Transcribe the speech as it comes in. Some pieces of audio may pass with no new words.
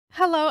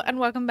Hello and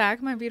welcome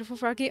back, my beautiful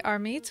froggy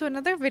army, to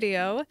another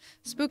video.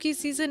 Spooky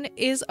season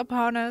is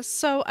upon us,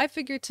 so I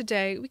figured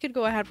today we could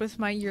go ahead with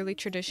my yearly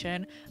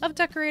tradition of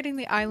decorating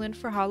the island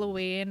for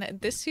Halloween.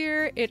 This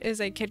year it is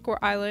a kidcore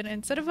island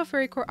instead of a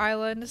furrycore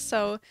island,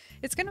 so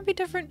it's gonna be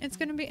different, it's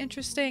gonna be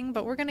interesting,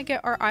 but we're gonna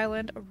get our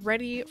island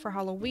ready for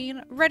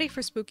Halloween, ready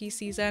for spooky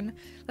season.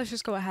 Let's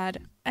just go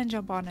ahead and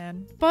jump on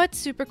in. But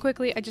super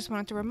quickly, I just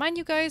wanted to remind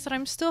you guys that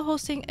I'm still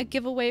hosting a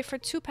giveaway for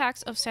 2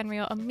 packs of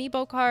Sanrio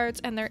amiibo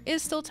cards, and there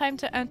is still time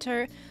to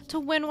enter. To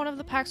win one of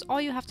the packs, all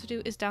you have to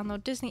do is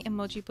download Disney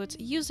Emoji Blitz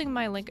using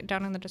my link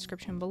down in the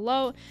description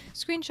below,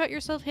 screenshot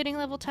yourself hitting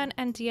level 10,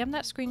 and DM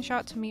that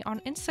screenshot to me on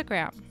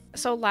Instagram.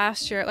 So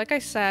last year, like I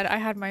said, I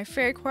had my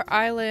Fairycore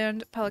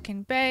Island,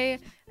 Pelican Bay,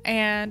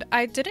 and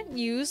I didn't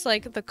use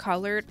like the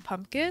colored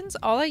pumpkins.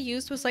 All I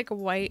used was like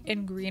white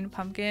and green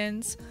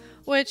pumpkins,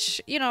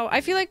 which, you know,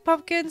 I feel like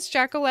pumpkins,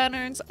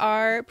 jack-o'-lanterns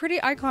are pretty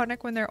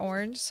iconic when they're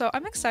orange, so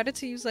I'm excited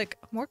to use like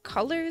more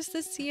colors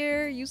this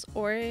year. Use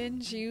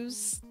orange,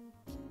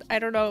 I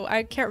don't know,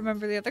 I can't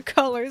remember the other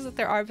colors that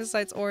there are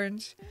besides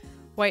orange,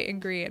 white,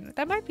 and green.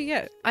 That might be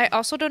it. I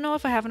also don't know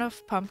if I have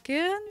enough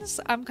pumpkins.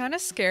 I'm kind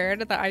of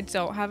scared that I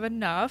don't have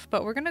enough,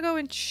 but we're gonna go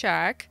and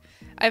check.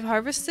 I've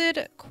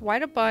harvested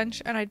quite a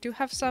bunch and I do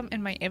have some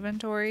in my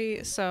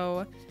inventory,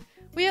 so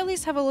we at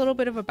least have a little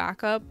bit of a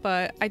backup,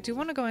 but I do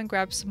want to go and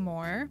grab some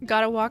more.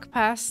 Gotta walk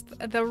past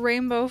the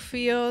rainbow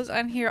fields,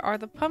 and here are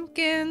the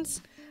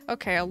pumpkins.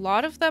 Okay, a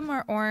lot of them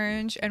are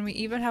orange, and we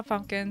even have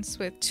pumpkins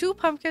with 2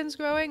 pumpkins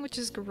growing, which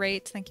is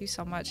great. Thank you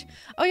so much.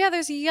 Oh yeah,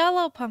 there's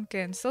yellow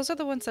pumpkins. Those are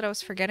the ones that I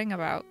was forgetting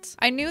about.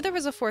 I knew there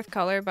was a 4th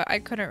color, but I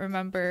couldn't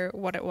remember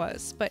what it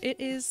was, but it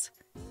is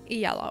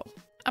yellow.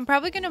 I'm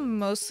probably gonna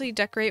mostly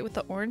decorate with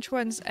the orange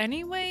ones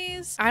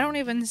anyways. I don't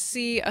even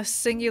see a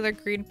singular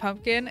green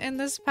pumpkin in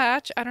this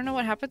patch. I don't know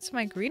what happened to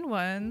my green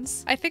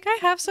ones. I think I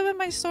have some in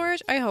my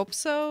storage. I hope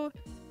so.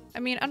 I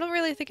mean, I don't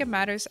really think it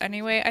matters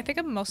anyway. I think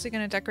I'm mostly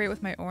gonna decorate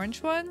with my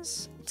orange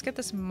ones. Let's get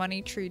this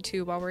money tree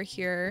too while we're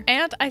here.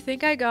 And I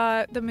think I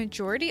got the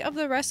majority of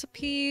the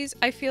recipes.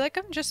 I feel like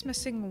I'm just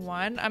missing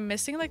one. I'm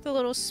missing like the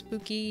little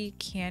spooky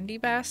candy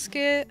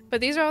basket. But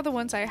these are all the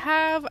ones I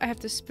have. I have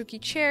the spooky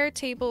chair,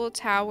 table,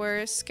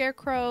 tower,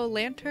 scarecrow,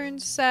 lantern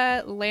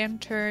set,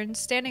 lantern,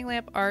 standing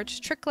lamp, arch,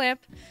 trick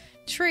lamp,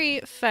 tree,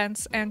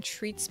 fence, and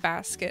treats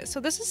basket. So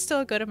this is still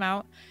a good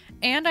amount.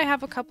 And I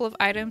have a couple of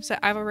items that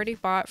I've already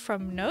bought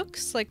from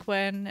Nooks, like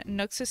when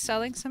Nooks is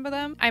selling some of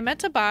them. I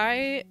meant to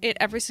buy it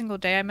every single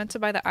day. I meant to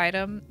buy the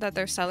item that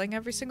they're selling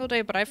every single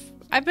day, but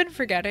I've been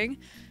forgetting.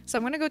 So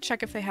I'm gonna go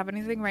check if they have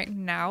anything right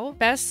now.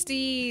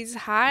 Besties,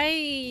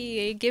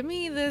 hi! Give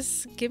me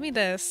this. Give me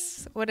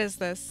this. What is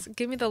this?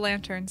 Give me the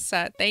lantern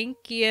set.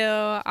 Thank you.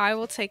 I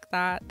will take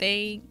that.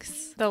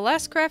 Thanks. The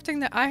less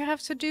crafting that I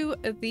have to do,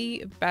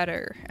 the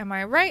better. Am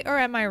I right or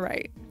am I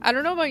right? I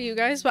don't know about you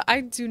guys, but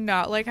I do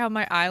not like how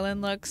my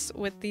island looks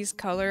with these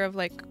color of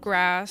like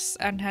grass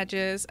and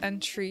hedges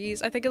and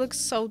trees. I think it looks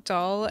so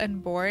dull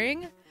and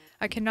boring.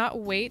 I cannot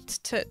wait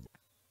to...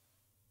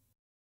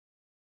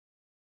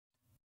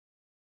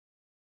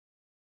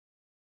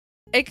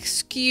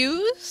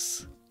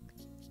 Excuse?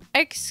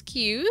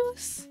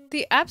 Excuse?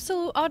 The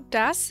absolute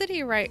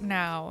audacity right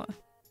now.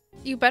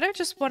 You better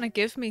just want to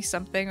give me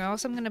something or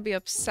else I'm gonna be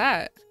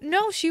upset.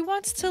 No, she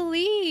wants to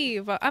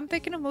leave. I'm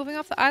thinking of moving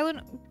off the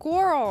island.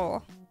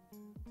 Girl.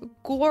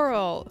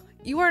 Girl.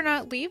 You are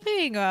not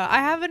leaving. I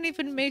haven't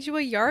even made you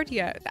a yard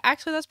yet.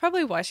 Actually, that's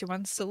probably why she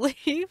wants to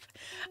leave.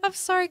 I'm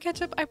sorry,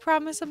 Ketchup. I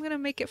promise I'm gonna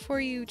make it for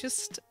you.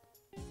 Just...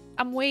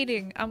 I'm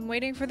waiting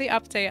for the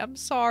update. I'm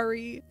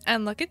sorry.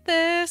 And look at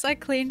this. I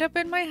cleaned up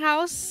in my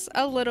house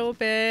a little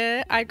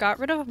bit. I got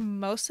rid of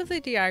most of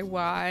the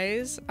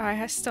DIYs.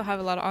 I still have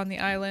a lot on the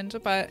island,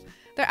 but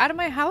they're out of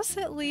my house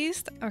at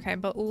least. Okay,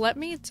 but let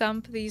me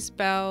dump these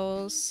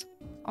bells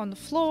on the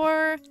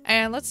floor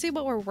and let's see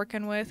what we're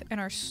working with in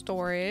our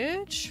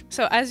storage.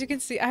 So as you can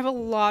see, I have a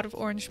lot of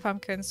orange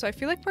pumpkins, so I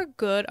feel like we're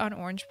good on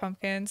orange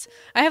pumpkins.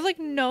 I have like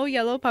no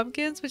yellow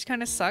pumpkins, which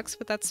kind of sucks,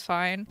 but that's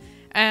fine.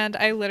 And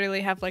I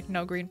literally have like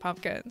no green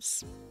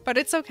pumpkins, but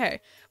it's okay.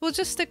 We'll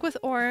just stick with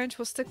orange.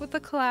 We'll stick with the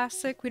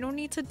classic. We don't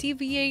need to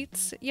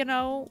deviate, you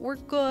know, we're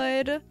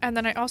good. And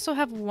then I also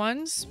have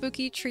 1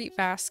 spooky treat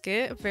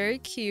basket, very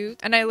cute.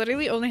 And I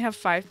literally only have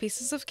 5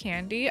 pieces of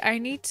candy. I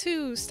need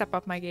to step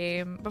up my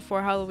game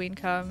before Halloween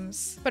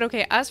comes. But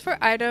okay, as for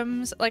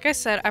items, like I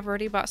said, I've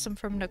already bought some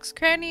from Nook's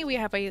Cranny. We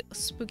have a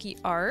spooky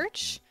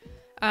arch.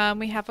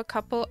 We have a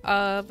couple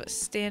of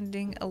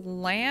standing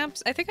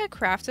lamps. I think I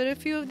crafted a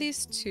few of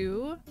these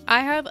too.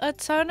 I have a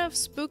ton of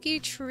spooky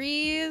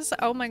trees.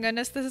 Oh my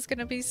goodness, this is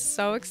gonna be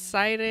so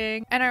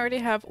exciting. And I already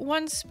have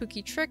 1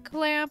 spooky trick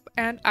lamp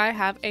and I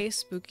have a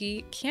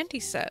spooky candy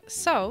set.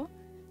 So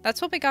that's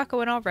what we got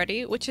going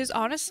already, which is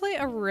honestly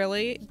a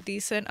really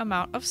decent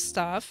amount of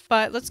stuff.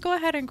 But let's go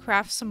ahead and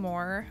craft some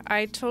more.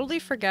 I totally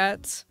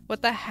forget.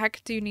 What the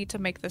heck do you need to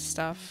make this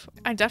stuff?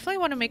 I definitely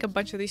want to make a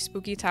bunch of these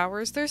spooky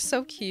towers. They're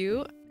so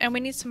cute. And we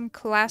need some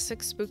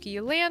classic spooky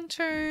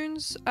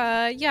lanterns.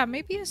 Yeah,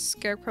 maybe a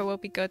scarecrow will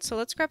be good. So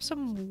let's grab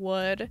some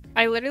wood.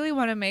 I literally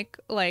want to make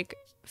like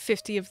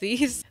 50 of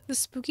these. The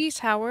spooky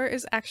tower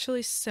is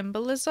actually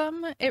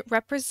symbolism. It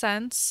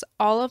represents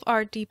all of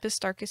our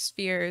deepest, darkest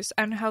fears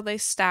and how they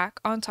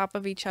stack on top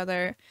of each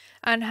other,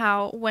 and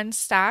how when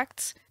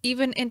stacked,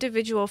 even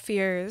individual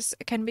fears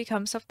can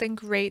become something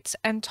great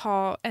and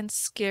tall and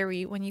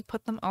scary when you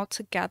put them all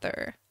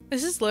together.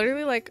 This is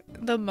literally like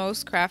the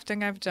most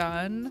crafting I've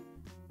done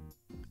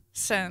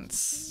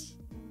since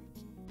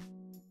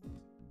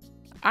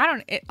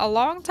a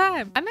long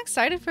time. I'm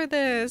excited for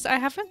this. I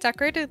haven't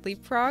decorated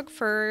Leapfrog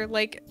for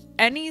like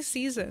any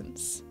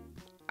seasons,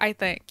 I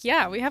think.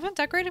 Yeah, we haven't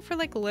decorated for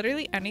like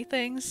literally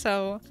anything,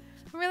 so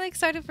I'm really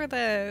excited for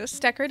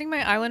this. Decorating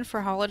my island for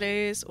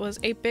holidays was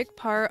a big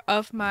part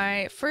of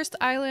my first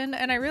island,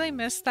 and I really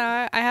missed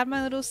that. I had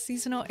my little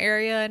seasonal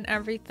area and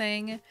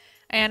everything,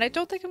 and I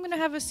don't think I'm gonna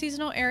have a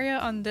seasonal area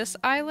on this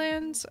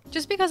island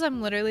just because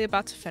I'm literally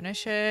about to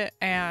finish it,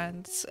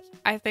 and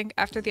I think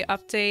after the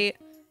update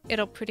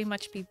it'll pretty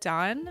much be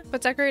done.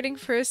 But decorating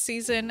for a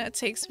season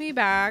takes me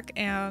back,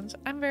 and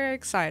I'm very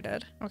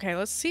excited. Okay,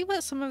 let's see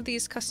what some of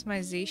these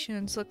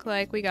customizations look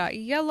like. We got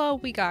yellow,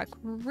 we got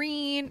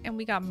green, and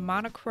we got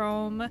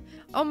monochrome.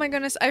 Oh my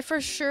goodness, I for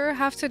sure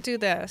have to do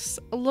this.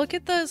 Look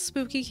at the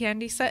spooky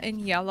candy set in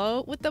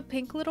yellow with the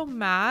pink little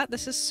mat.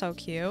 This is so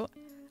cute.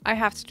 I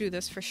have to do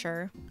this for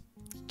sure.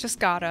 Just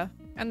gotta.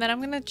 And then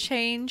I'm gonna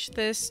change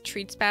this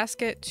treats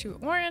basket to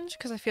orange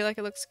because I feel like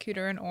it looks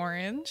cuter in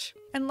orange.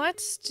 And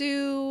let's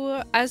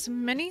do as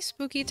many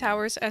spooky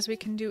towers as we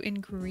can do in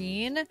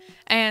green.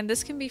 And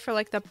this can be for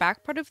like the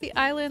back part of the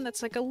island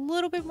that's like a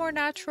little bit more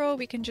natural.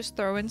 We can just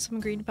throw in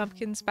some green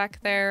pumpkins back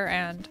there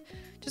and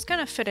just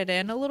kind of fit it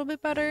in a little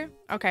bit better.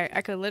 Okay,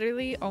 I could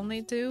literally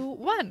only do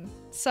one.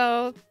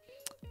 So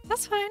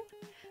that's fine.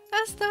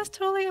 That's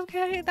totally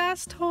okay.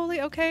 That's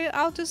totally okay.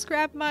 I'll just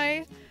grab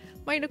my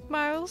Nook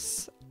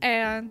Miles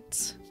and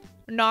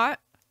not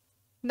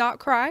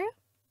cry.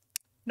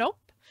 Nope.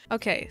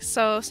 Okay,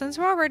 so since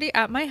we're already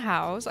at my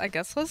house, I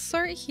guess let's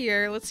start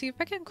here. Let's see if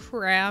I can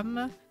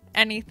cram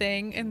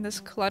anything in this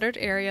cluttered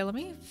area. Let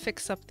me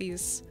fix up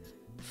these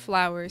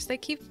flowers. They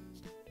keep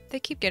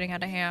getting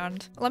out of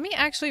hand. Let me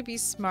actually be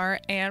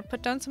smart and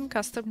put down some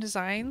custom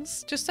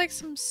designs, just like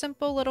some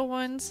simple little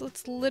ones.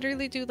 Let's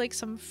literally do like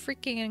some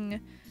freaking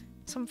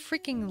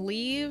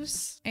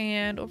leaves.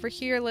 And over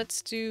here,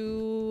 let's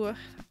do,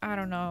 I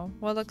don't know,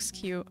 what looks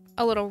cute?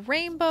 A little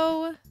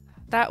rainbow.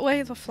 That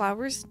way the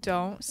flowers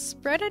don't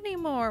spread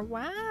anymore.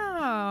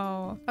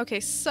 Wow. Okay,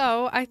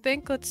 so I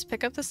think let's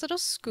pick up this little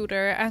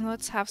scooter and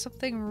let's have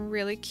something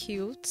really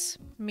cute.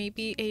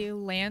 Maybe a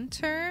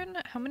lantern.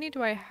 How many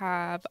do I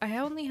have? I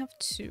only have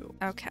 2.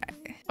 Okay.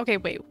 Okay,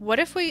 wait. What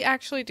if we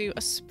actually do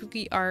a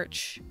spooky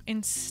arch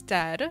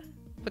instead?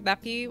 Would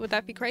that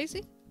be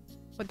crazy?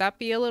 Would that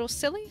be a little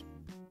silly?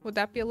 Would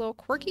that be a little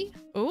quirky?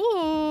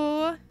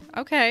 Ooh,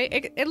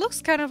 okay. It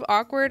looks kind of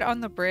awkward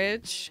on the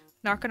bridge,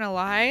 not gonna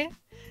lie.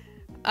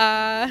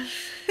 I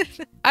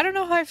don't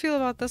know how I feel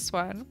about this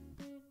one.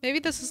 Maybe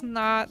this is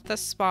not the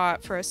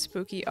spot for a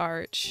spooky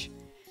arch.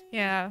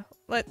 Yeah,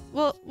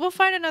 we'll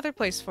find another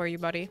place for you,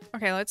 buddy.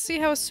 Okay, let's see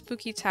how a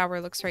spooky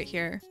tower looks right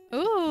here.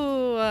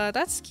 Ooh,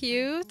 that's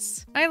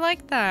cute. I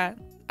like that.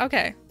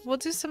 Okay, we'll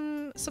do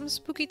some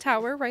spooky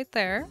tower right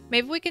there.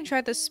 Maybe we can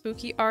try the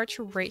spooky arch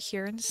right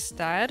here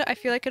instead. I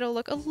feel like it'll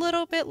look a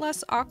little bit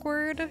less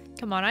awkward.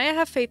 Come on, I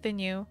have faith in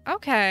you.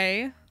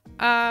 Okay.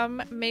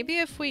 Maybe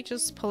if we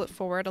just pull it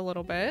forward a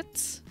little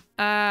bit.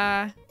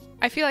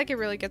 I feel like it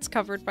really gets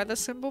covered by the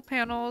symbol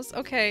panels.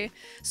 Okay,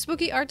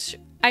 spooky arch.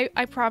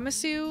 I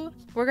promise you,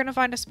 we're gonna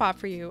find a spot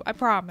for you. I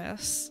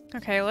promise.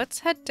 Okay, let's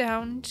head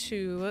down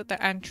to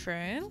the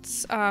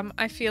entrance.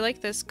 I feel like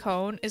this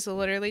cone is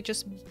literally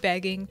just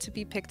begging to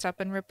be picked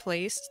up and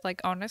replaced, like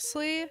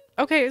honestly.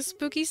 Okay, a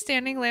spooky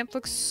standing lamp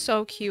looks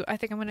so cute. I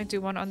think I'm gonna do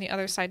one on the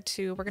other side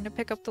too. We're gonna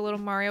pick up the little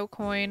Mario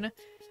coin.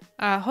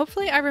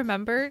 Hopefully I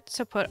remember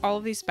to put all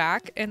of these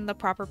back in the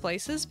proper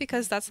places,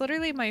 because that's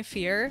literally my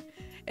fear,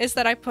 is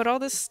that I put all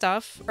this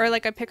stuff, or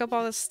like I pick up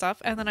all this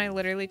stuff and then I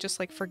literally just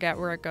like forget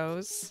where it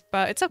goes.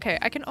 But it's okay.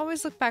 I can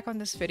always look back on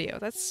this video.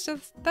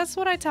 That's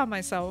what I tell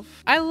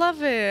myself. I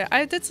love it.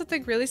 I did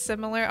something really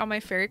similar on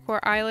my fairy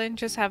core island,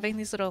 just having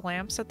these little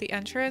lamps at the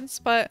entrance,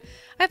 but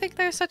I think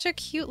they're such a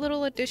cute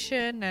little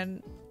addition,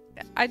 and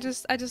I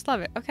just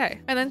love it.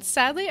 Okay. And then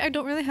sadly, I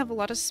don't really have a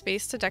lot of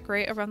space to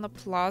decorate around the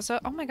plaza.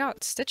 Oh my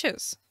god,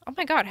 Stitches. Oh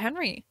my god,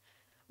 Henry.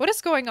 What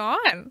is going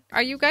on?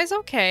 Are you guys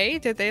okay?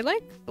 Did they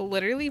like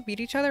literally beat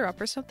each other up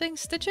or something?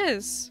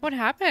 Stitches, what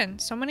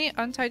happened? So many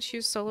untied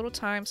shoes, so little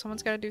time.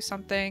 Someone's got to do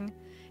something.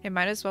 It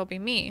might as well be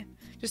me.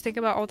 Just think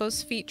about all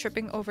those feet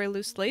tripping over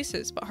loose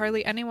laces, but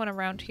hardly anyone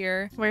around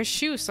here wears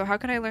shoes, so how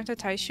can I learn to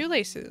tie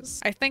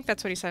shoelaces? I think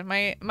that's what he said.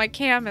 My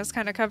cam is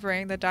kind of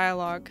covering the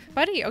dialogue.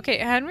 Buddy, okay,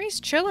 Henry's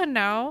chilling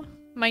now.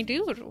 My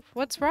dude,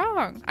 what's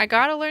wrong? I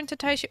gotta learn to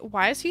tie shoes.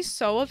 Why is he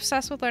so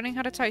obsessed with learning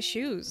how to tie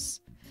shoes?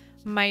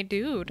 My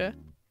dude.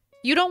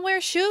 You don't wear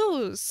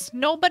shoes.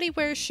 Nobody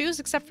wears shoes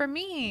except for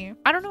me.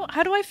 I don't know.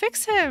 How do I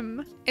fix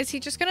him? Is he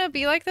just gonna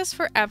be like this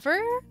forever?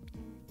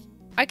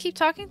 I keep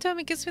talking to him.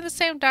 He gives me the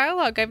same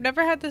dialogue. I've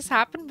never had this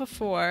happen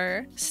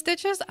before.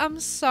 Stitches, I'm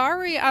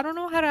sorry. I don't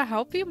know how to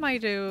help you, my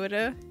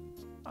dude.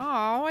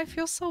 Oh, I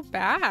feel so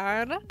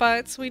bad.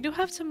 But we do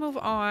have to move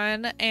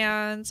on,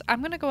 and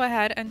I'm gonna go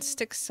ahead and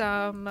stick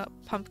some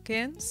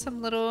pumpkins,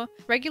 some little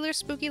regular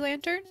spooky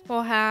lantern.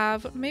 We'll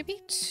have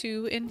maybe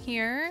 2 in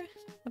here.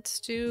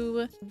 Let's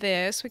do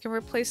this. We can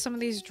replace some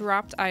of these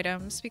dropped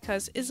items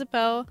because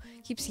Isabel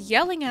keeps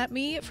yelling at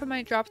me for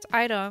my dropped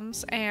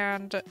items,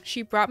 and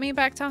she brought me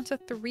back down to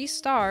 3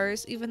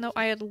 stars even though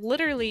I had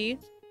literally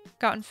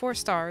gotten 4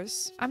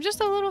 stars. I'm just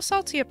a little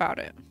salty about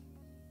it.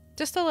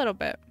 Just a little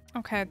bit.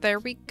 Okay, there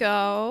we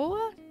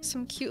go.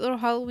 Some cute little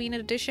Halloween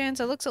additions.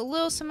 It looks a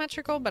little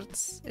symmetrical, but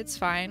it's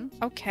fine.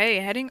 Okay,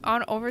 heading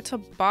on over to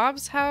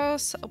Bob's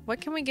house.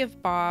 What can we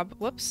give Bob?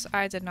 Whoops,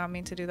 I did not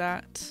mean to do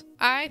that.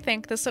 I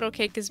think this little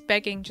cake is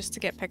begging just to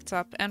get picked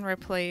up and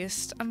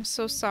replaced. I'm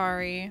so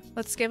sorry.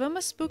 Let's give him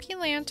a spooky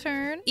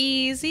lantern.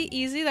 Easy,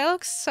 easy. That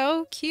looks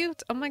so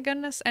cute. Oh my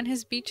goodness. And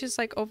his beach is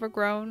like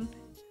overgrown.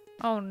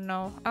 Oh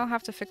no, I'll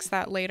have to fix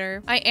that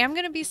later. I am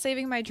going to be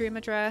saving my dream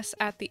address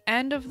at the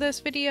end of this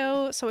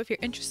video, so if you're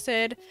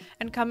interested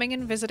in coming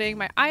and visiting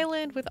my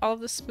island with all of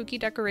the spooky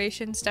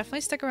decorations, definitely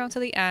stick around to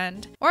the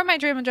end. Or my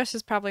dream address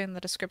is probably in the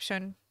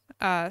description,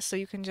 so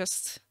you can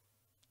just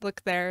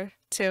look there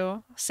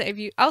too.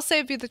 I'll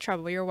save you the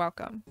trouble. You're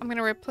welcome. I'm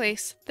gonna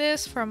replace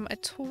this from a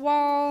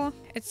toile.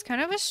 It's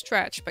kind of a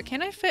stretch, but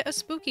can I fit a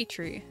spooky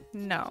tree?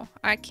 No,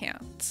 I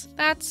can't.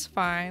 That's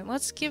fine.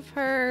 Let's give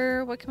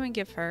her, what can we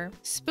give her?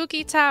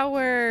 Spooky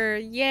tower.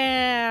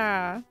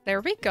 Yeah.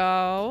 There we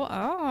go.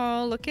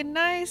 Oh, looking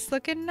nice,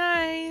 looking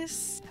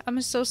nice.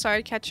 I'm so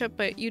sorry, Ketchup,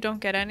 but you don't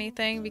get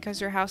anything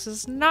because your house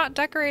is not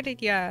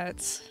decorated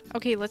yet.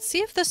 Okay, let's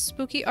see if the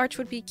spooky arch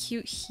would be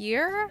cute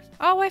here.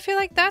 Oh, I feel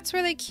like that's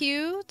really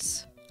cute.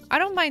 I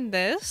don't mind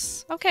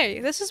this. Okay,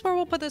 this is where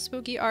we'll put the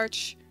spooky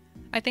arch.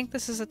 I think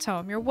this is a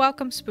tome. You're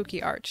welcome,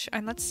 spooky arch.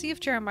 And let's see if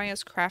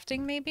Jeremiah's crafting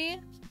maybe,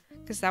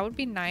 because that would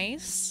be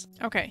nice.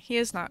 Okay, he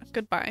is not.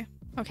 Goodbye.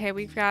 Okay,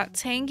 we've got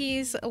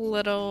Tangy's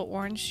little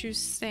orange juice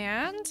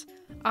stand.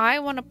 I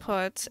want to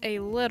put a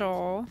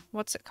little,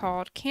 what's it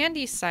called?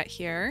 Candy set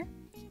here.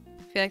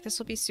 I feel like this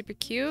will be super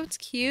cute.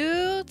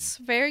 Cute.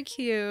 Very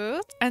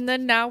cute. And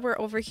then now we're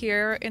over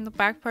here in the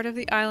back part of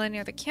the island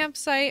near the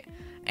campsite.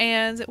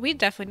 And we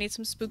definitely need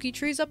some spooky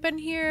trees up in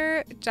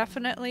here.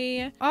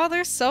 Definitely. Oh,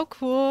 they're so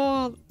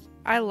cool.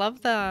 I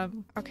love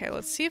them. Okay,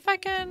 let's see if I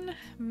can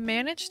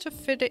manage to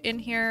fit it in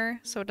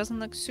here so it doesn't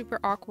look super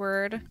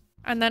awkward.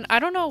 And then I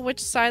don't know which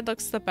side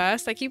looks the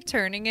best. I keep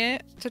turning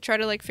it to try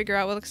to like figure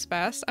out what looks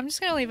best. I'm just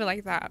gonna leave it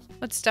like that.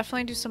 Let's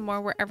definitely do some more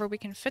wherever we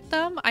can fit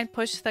them. I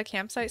pushed the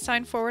campsite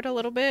sign forward a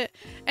little bit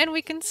and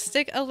we can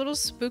stick a little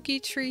spooky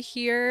tree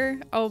here.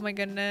 Oh my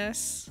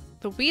goodness.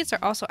 The weeds are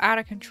also out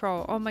of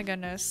control. Oh my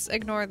goodness.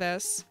 Ignore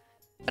this.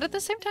 But at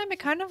the same time, it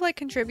kind of like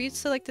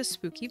contributes to like the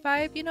spooky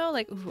vibe, you know?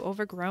 Like, ooh,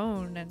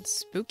 overgrown and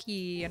spooky,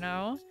 you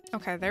know?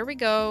 Okay, there we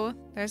go.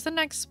 There's the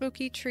next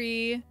spooky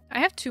tree. I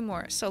have 2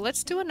 more, so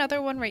let's do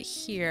another one right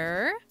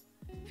here.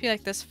 I feel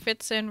like this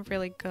fits in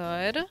really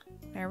good.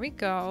 There we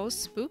go.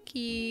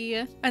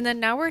 Spooky. And then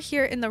now we're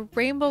here in the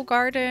rainbow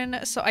garden,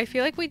 so I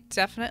feel like we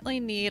definitely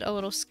need a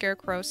little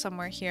scarecrow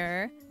somewhere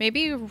here.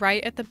 Maybe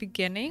right at the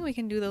beginning, we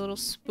can do the little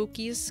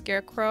spooky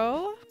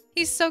scarecrow.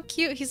 He's so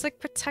cute. He's like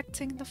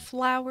protecting the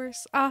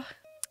flowers. Ah,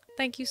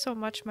 thank you so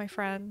much, my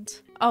friend.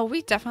 Oh,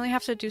 we definitely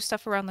have to do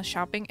stuff around the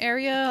shopping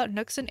area.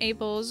 Nooks and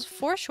Abels,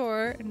 for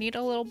sure, need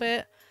a little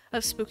bit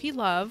of spooky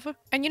love.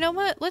 And you know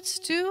what? Let's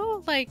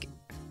do like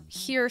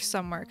here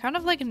somewhere, kind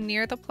of like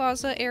near the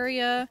plaza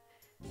area.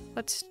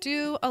 Let's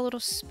do a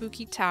little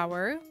spooky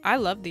tower. I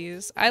love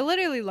these. I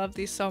literally love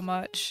these so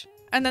much.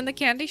 And then the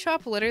candy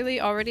shop literally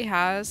already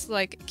has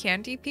like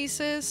candy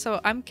pieces,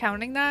 so I'm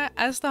counting that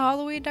as the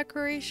Halloween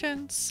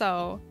decoration.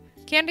 So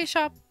candy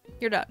shop,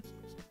 you're done.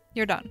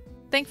 You're done.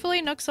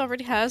 Thankfully, Nooks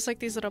already has like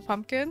these little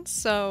pumpkins,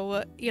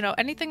 so you know,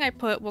 anything I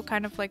put will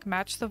kind of like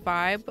match the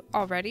vibe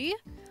already.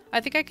 I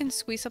think I can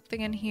squeeze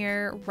something in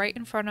here right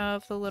in front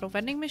of the little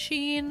vending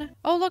machine.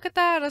 Oh, look at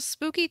that! A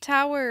spooky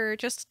tower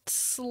just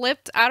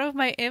slipped out of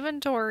my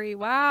inventory.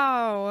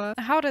 Wow.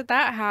 How did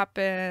that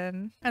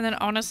happen? And then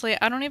honestly,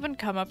 I don't even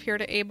come up here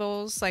to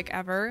Abel's like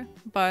ever,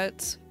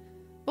 but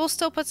we'll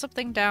still put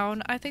something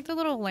down. I think the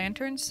little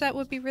lantern set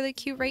would be really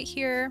cute right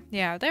here.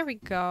 Yeah, there we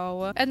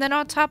go. And then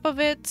on top of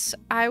it,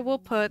 I will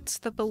put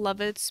the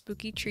beloved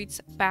Spooky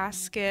Treats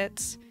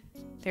basket.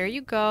 There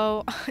you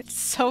go. It's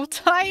so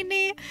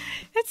tiny.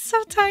 It's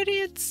so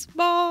tiny and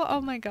small.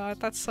 Oh my god,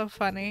 that's so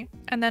funny.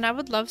 And then I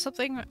would love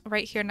something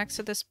right here next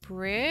to this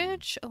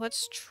bridge.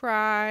 Let's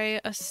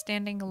try a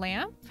standing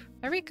lamp.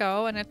 There we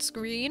go, and it's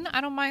green. I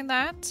don't mind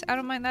that. I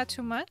don't mind that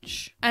too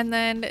much. And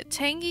then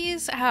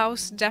Tangy's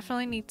house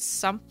definitely needs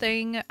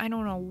something. I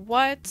don't know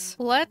what.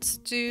 Let's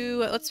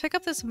pick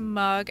up this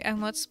mug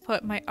and let's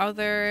put my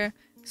other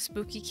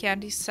spooky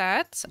candy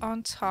set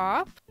on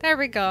top. There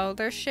we go.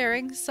 They're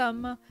sharing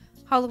some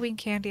Halloween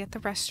candy at the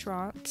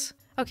restaurant.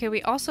 Okay,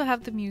 we also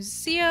have the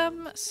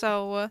museum,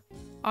 so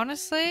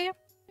honestly,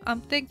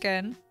 I'm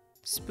thinking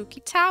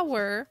spooky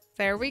tower.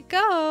 There we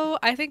go.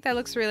 I think that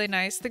looks really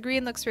nice. The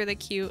green looks really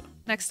cute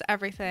next to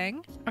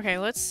everything. Okay,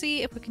 let's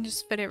see if we can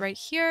just fit it right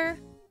here.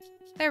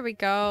 There we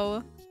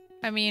go.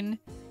 I mean,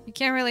 you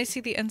can't really see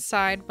the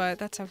inside, but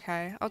that's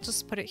okay. I'll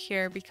just put it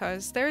here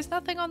because there's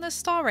nothing on this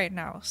stall right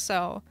now,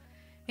 so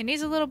it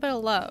needs a little bit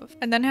of love.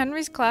 And then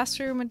Henry's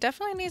classroom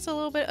definitely needs a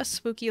little bit of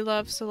spooky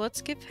love, so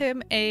let's give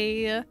him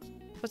a,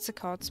 what's it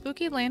called?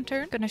 Spooky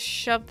lantern. Gonna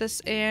shove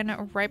this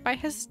in right by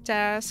his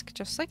desk,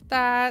 just like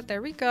that.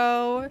 There we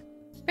go.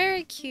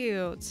 Very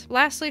cute.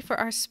 Lastly, for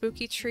our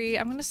spooky tree,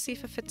 I'm gonna see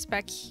if it fits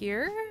back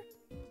here.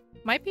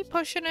 Might be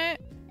pushing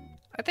it.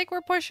 I think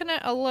we're pushing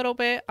it a little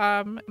bit.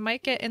 It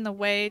might get in the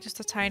way just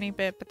a tiny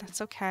bit, but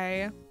that's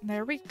okay.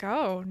 There we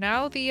go.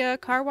 Now the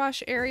car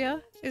wash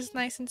area is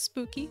nice and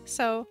spooky,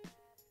 so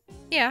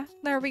yeah,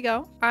 there we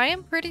go. I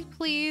am pretty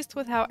pleased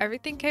with how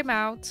everything came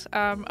out.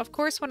 Of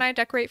course, when I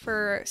decorate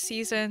for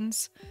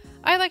seasons,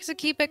 I like to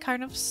keep it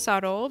kind of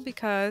subtle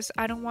because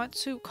I don't want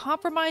to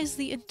compromise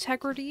the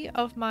integrity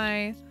of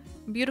my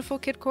beautiful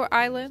kidcore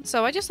island.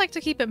 So I just like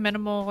to keep it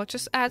minimal,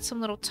 just add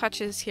some little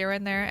touches here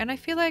and there, and I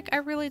feel like I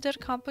really did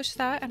accomplish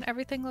that and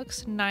everything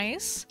looks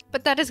nice.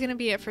 But that is going to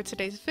be it for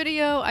today's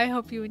video. I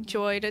hope you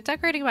enjoyed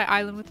decorating my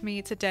island with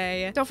me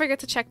today. Don't forget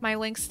to check my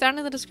links down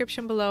in the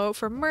description below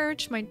for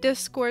merch, my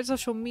Discord,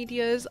 social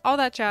medias, all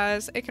that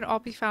jazz. It can all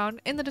be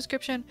found in the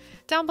description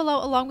down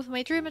below, along with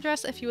my dream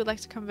address if you would like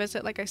to come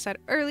visit. Like I said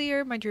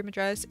earlier, my dream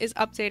address is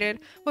updated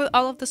with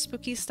all of the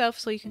spooky stuff,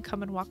 so you can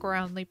come and walk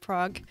around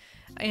Leapfrog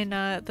in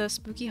the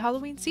spooky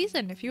Halloween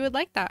season if you would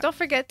like that. Don't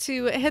forget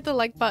to hit the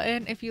like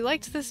button if you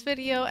liked this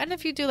video, and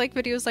if you do like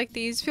videos like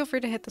these, feel free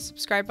to hit the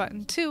subscribe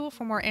button too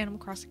for more Animal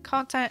Crossing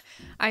content.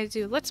 I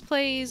do let's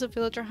plays,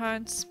 villager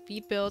hunts,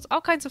 speed builds,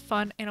 all kinds of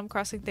fun Animal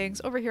Crossing things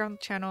over here on the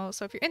channel,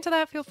 so if you're into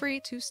that, feel free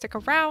to stick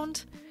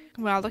around.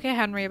 Wow, look at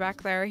Henry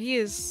back there. He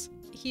is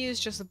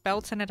just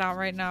belting it out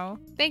right now.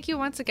 Thank you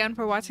once again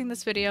for watching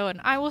this video,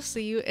 and I will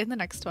see you in the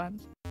next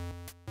one.